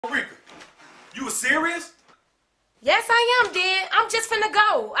Reika, you was serious? Yes, I am, Dad. I'm just finna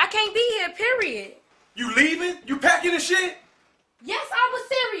go. I can't be here, period. You leaving? You packing and shit? Yes, I was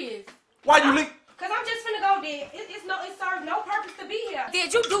serious. Why you leave? Cause I'm just finna go, Dad. It serves no purpose to be here.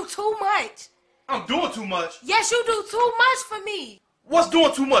 Dad, you do too much. I'm doing too much. Yes, you do too much for me. What's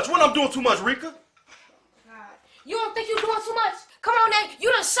doing too much? When I'm doing too much, Reika? God, you don't think you doing too much? Come on, Dad.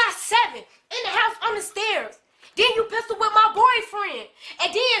 You done shot 7 in the house on the stairs. Then you pistol with my boyfriend.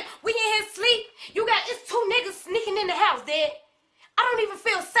 And then we in here sleep. It's 2 niggas sneaking in the house, Dad. I don't even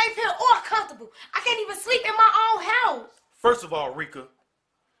feel safe here or comfortable. I can't even sleep in my own house. First of all, Reika,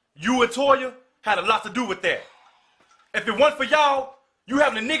 you and Toya had a lot to do with that. If it wasn't for y'all, you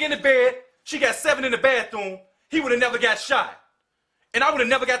having a nigga in the bed, she got 7 in the bathroom, he would have never got shot. And I would have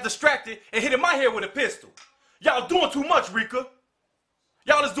never got distracted and hit in my head with a pistol. Y'all doing too much, Reika.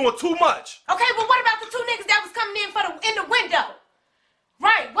 Y'all is doing too much. Okay, but what about the 2 niggas that was coming in the window?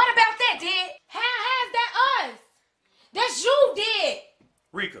 Right, what about that, Dad? How's that us? That's you, Dad.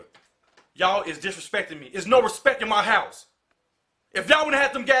 Reika, y'all is disrespecting me. There's no respect in my house. If y'all wouldn't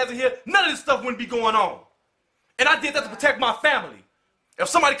have had them guys in here, none of this stuff wouldn't be going on. And I did that to protect my family. If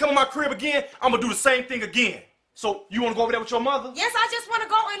somebody come in my crib again, I'm gonna do the same thing again. So, you wanna go over there with your mother? Yes, I just wanna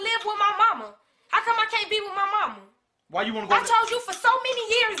go and live with my mama. How come I can't be with my mama? Why you wanna go? I told you for so many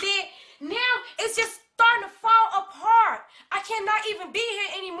years, Dad. Now it's just starting to fall apart. I cannot even be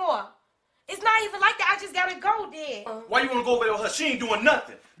here anymore. It's not even like that. I just gotta go, Dad. Why you wanna go over there with her? She ain't doing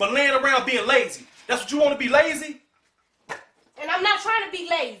nothing but laying around being lazy. That's what you wanna be, lazy? And I'm not trying to be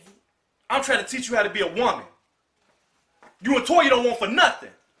lazy. I'm trying to teach you how to be a woman. You and Toya don't want for nothing.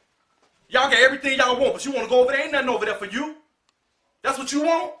 Y'all got everything y'all want, but you wanna go over there? Ain't nothing over there for you. That's what you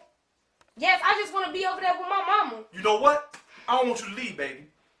want? Yes, I just want to be over there with my mama. You know what? I don't want you to leave, baby.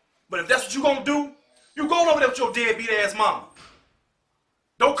 But if that's what you gonna do, you going over there with your deadbeat ass mama.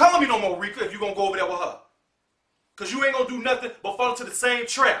 Don't call me no more, Reika, if you gonna go over there with her. Cause you ain't gonna do nothing but fall into the same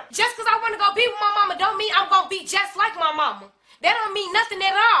trap. Just cause I wanna go be with my mama don't mean I'm gonna be just like my mama. That don't mean nothing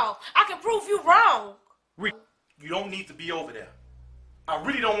at all. I can prove you wrong. Reika, you don't need to be over there. I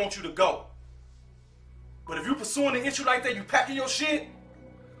really don't want you to go. But if you pursuing an issue like that, you packing your shit,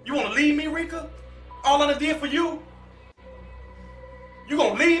 you wanna leave me, Reika? All I done did for you? You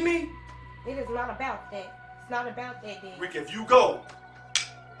gonna leave me? It is not about that. It's not about that, Dad. Reika, if you go,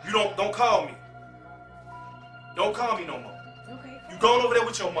 you don't call me. Don't call me no more. Okay. You going over there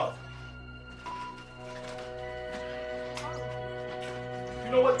with your mother.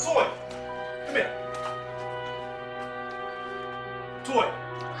 You know what, Toya? Come here. Toya,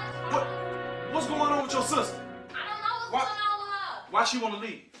 what's going on with your sister? I don't know what's going on with her. Why she wanna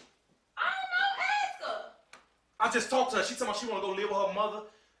leave? I don't know. Ask her. I just talked to her. She told me she wanna go live with her mother.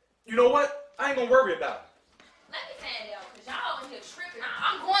 You know what? I ain't gonna worry about it. Let me stand out, cause y'all in here tripping.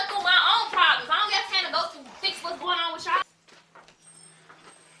 I'm going through my own problems. I don't got time to go to fix what's going on with y'all.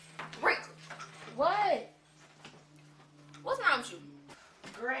 Reika, What? what's wrong with you?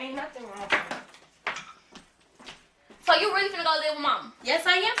 Girl, ain't nothing wrong with her. So you really finna go live with mama? Yes,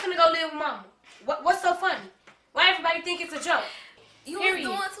 I am finna go live with mama. What's so funny? Why everybody think it's a joke? You Period.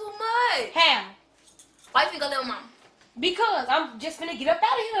 was doing too much. How? Why you finna go live with mama? Because I'm just finna get up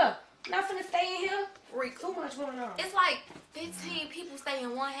out of here. I'm not finna stay in here. Reika, Too much going on. it's like 15 people stay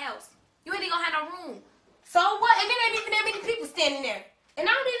in one house. You ain't even gonna have no room. So what? And then ain't even that many people standing there. And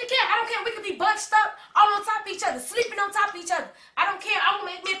I don't even care. I don't care. We could be bunched up all on top of each other, sleeping on top of each other. I don't care. I will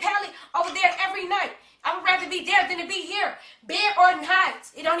make me a pallet over there every night. I would rather be there than to be here. Bed or in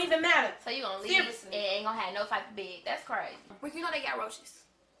heights. It don't even matter. So you gonna leave Seriously. and ain't gonna have no type of bed. That's crazy. Reika, you know they got roaches.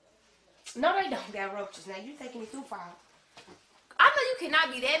 No, they don't got roaches. Now, you taking it too far. I know you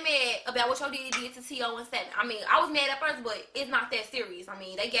cannot be that mad about what your daddy did to T.O. and 7. I mean, I was mad at first, but it's not that serious. I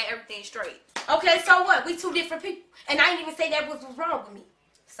mean, they got everything straight. Okay, so what? We 2 different people. And I didn't even say that was wrong with me.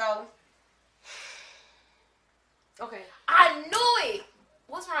 So. Okay. I knew it.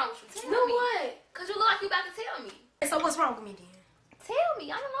 What's wrong with you? Tell You know me. what? Cause you look like you about to tell me. So what's wrong with me then? Tell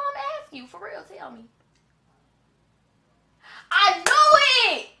me. I don't know. I'm asking you for real. Tell me. I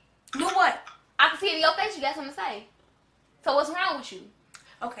knew it. You know what? I can see it in your face. You got something to say. So what's wrong with you?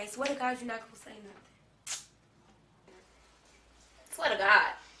 Okay, swear to God you're not gonna say nothing. Swear to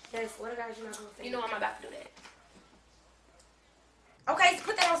God. Yes, swear to God you're not gonna say You know nothing. I'm about to do that. Okay, so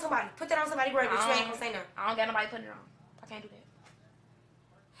put that on somebody. Put that on somebody right, but you ain't gonna say nothing. I don't got nobody putting it on. I can't do that.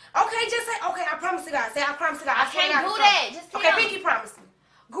 Okay, just say, okay, I promise to God. Say, I promise to God. I swear to can't God, do I promise. that. Just tell Okay, me. Pinky promise me.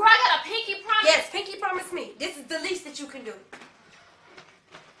 Girl, I got a pinky promise. Yes, Pinky promise me. This is the least that you can do.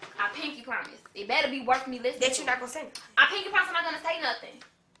 I pinky promise. It better be worth me listening. That you're not gonna say nothing. I pinky promise I'm not gonna say nothing.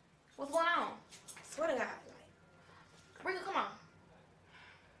 What's going on? Swear to God. Reika, come on.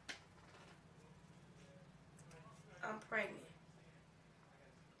 pregnant.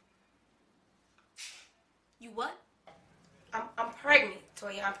 You what? I'm pregnant,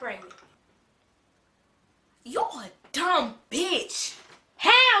 Toya. I'm pregnant. You're a dumb bitch.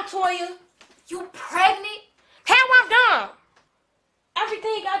 How, Toya? You pregnant? How I'm dumb?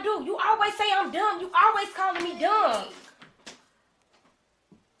 Everything I do, you always say I'm dumb. You always calling me dumb.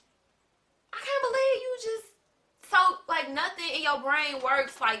 I can't believe you just... So, like, nothing in your brain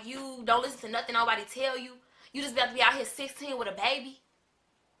works. Like, you don't listen to nothing nobody tell you. You just about to be out here 16 with a baby.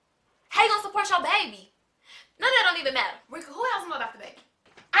 How you gonna support your baby? None of that don't even matter. Reika, who else know about the baby?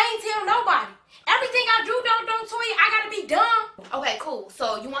 I ain't tell nobody. Everything I do, don't Toya. I gotta be dumb. Okay, cool.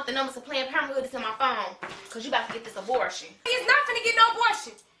 So, you want the numbers of Planned Parenthood to my phone because you about to get this abortion. It's not finna get no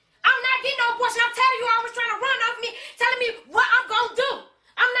abortion. I'm not getting no abortion. I'm telling you, always trying to run off me, telling me what I'm gonna do.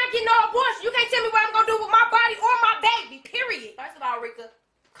 I'm not getting no abortion. You can't tell me what I'm gonna do with my body or my baby, period. First of all, Reika,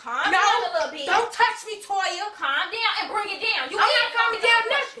 calm down a little bit. Don't touch me, Toya. Calm down and bring it down. I'm not calming down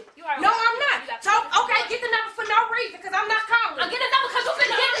nothing. No, I'm not. So, okay, get the number for no reason, because I'm not calling. I'm getting the number because you're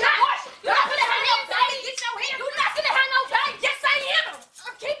finna get an abortion. You're not finna have no baby. Get your hands. You're not finna have no baby. Yes, I am.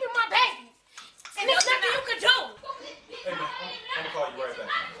 I'm keeping my baby. And there's nothing you can do. Hey, man, I'm gonna call you right back.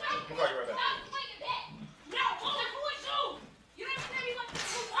 I'm gonna call you right back. No, who is you? You didn't tell me what to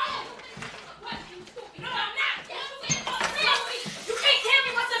do. What, you stupid? No, I'm not. You can't tell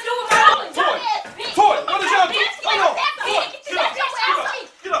me what to do with my own. Toy, what is y'all doing? Hold on. Toy, get up.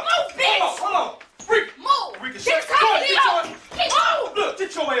 Get up. Hold on. Rika. Move. Rika, shut up. Toy, get your... Look, get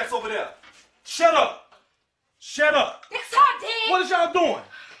your ass over there. Shut up. Shut up. That's all, Dad. What is y'all doing?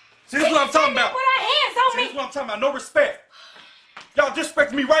 See, this is what I'm talking about. Put our hands on See, me. this is what I'm talking about. No respect. Y'all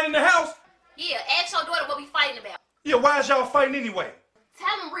disrespecting me right in the house? Yeah, ask your daughter what we fighting about. Yeah, why is y'all fighting anyway?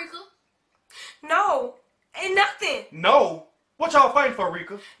 Tell him, Reika. No, ain't nothing. No. What y'all fighting for,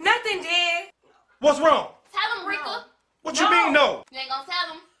 Rika? Nothing, Dad. What's wrong? Tell him, Reika. No. What you mean, no? You ain't gonna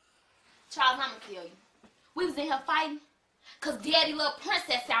tell him? Charles, I'm gonna tell you. We was in here fighting because daddy little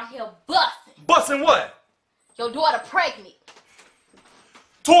princess out here busting. Busting what? Your daughter pregnant.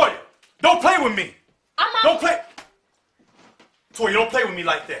 Toya, don't play with me. Don't I'm play. Toya, don't play with me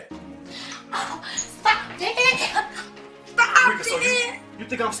like that. Oh, stop, Dad. Stop, Rika, so Dad. you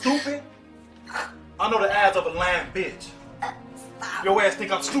think I'm stupid? I know the ass of a lying bitch. Stop. Your ass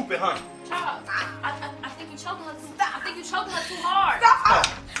think I'm stupid, huh? Charles, I think you choking her too. I think you choking her too hard.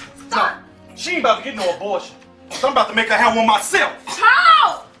 No, she ain't about to get no abortion. So I'm about to make her have one myself.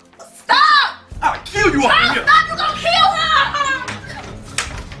 Charles, stop! I'll kill you up in Charles, here. stop! You gonna kill her!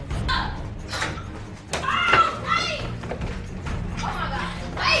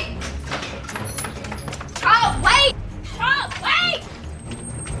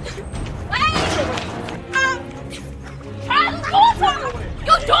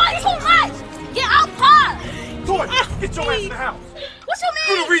 You're doing too much! Get out, Paul! Toya, get your ass in the house. What you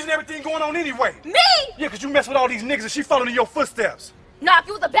You're mean? the reason everything going on anyway. Me? Yeah, because you mess with all these niggas and she following in your footsteps. Nah, if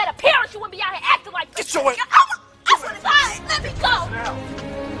you was a better parent, you wouldn't be out here acting like this. Get your ass. I swear to God, let me go! Now.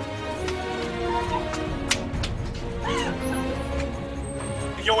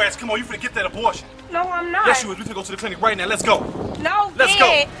 And your ass, come on, you finna get that abortion. No, I'm not. Yes, you is. We finna go to the clinic right now. Let's go. No, Let's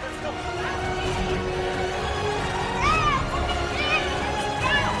Dad. go.